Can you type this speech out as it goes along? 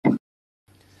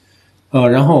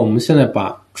然后我们现在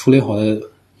把处理好的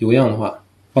油样的话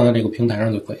放在这个平台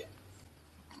上就可以。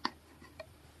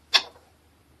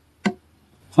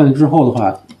放进之后的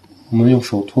话，我们用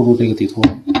手托住这个底托，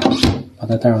把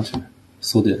它带上去，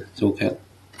锁紧就 OK 了。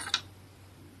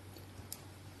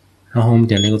然后我们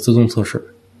点这个自动测试，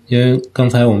因为刚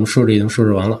才我们设置已经设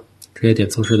置完了，直接点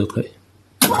测试就可以。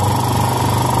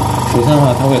首先的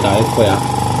话，它会打一负压，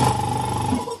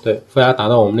对，负压达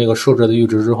到我们那个设置的阈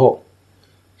值之后，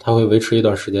它会维持一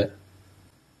段时间。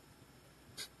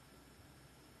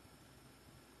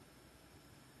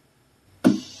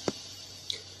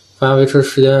负压维持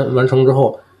时间完成之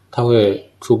后，它会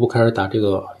逐步开始打这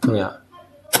个正压。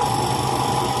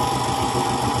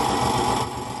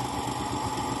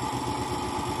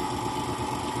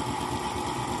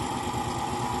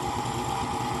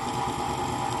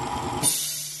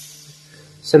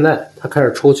现在它开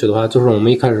始抽取的话，就是我们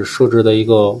一开始设置的一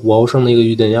个5毫升的一个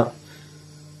预定样，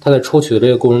它在抽取的这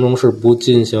个过程中是不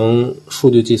进行数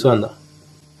据计算的。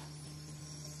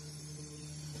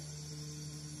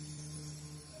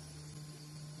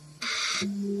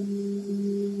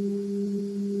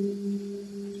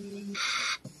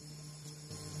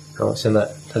然后现在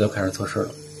它就开始测试了。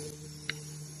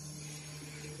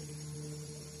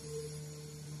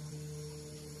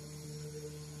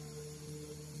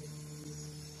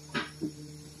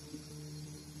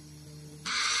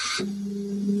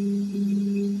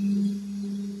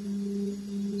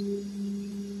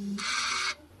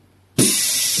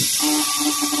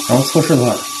然后测试的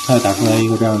话，它会打出来一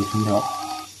个这样的评条。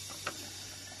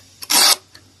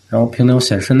然后评条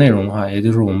显示内容的话，也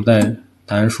就是我们在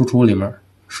答案输出里面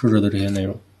设置的这些内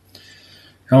容。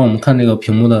然后我们看这个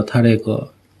屏幕的它这个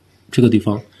地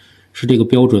方是这个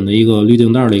标准的一个滤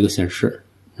镜带的一个显示，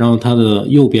然后它的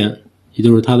右边也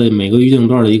就是它的每个预定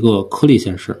段的一个颗粒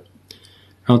显示。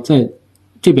然后在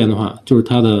这边的话就是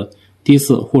它的第一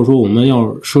次，或者说我们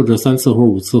要设置3次或者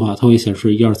5次的话，它会显示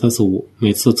1、2、3、4、5，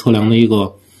每次测量的一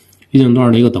个预定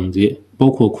段的一个等级，包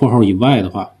括括号以外的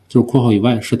话，就是括号以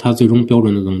外是它最终标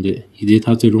准的等级以及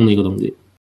它最终的一个等级。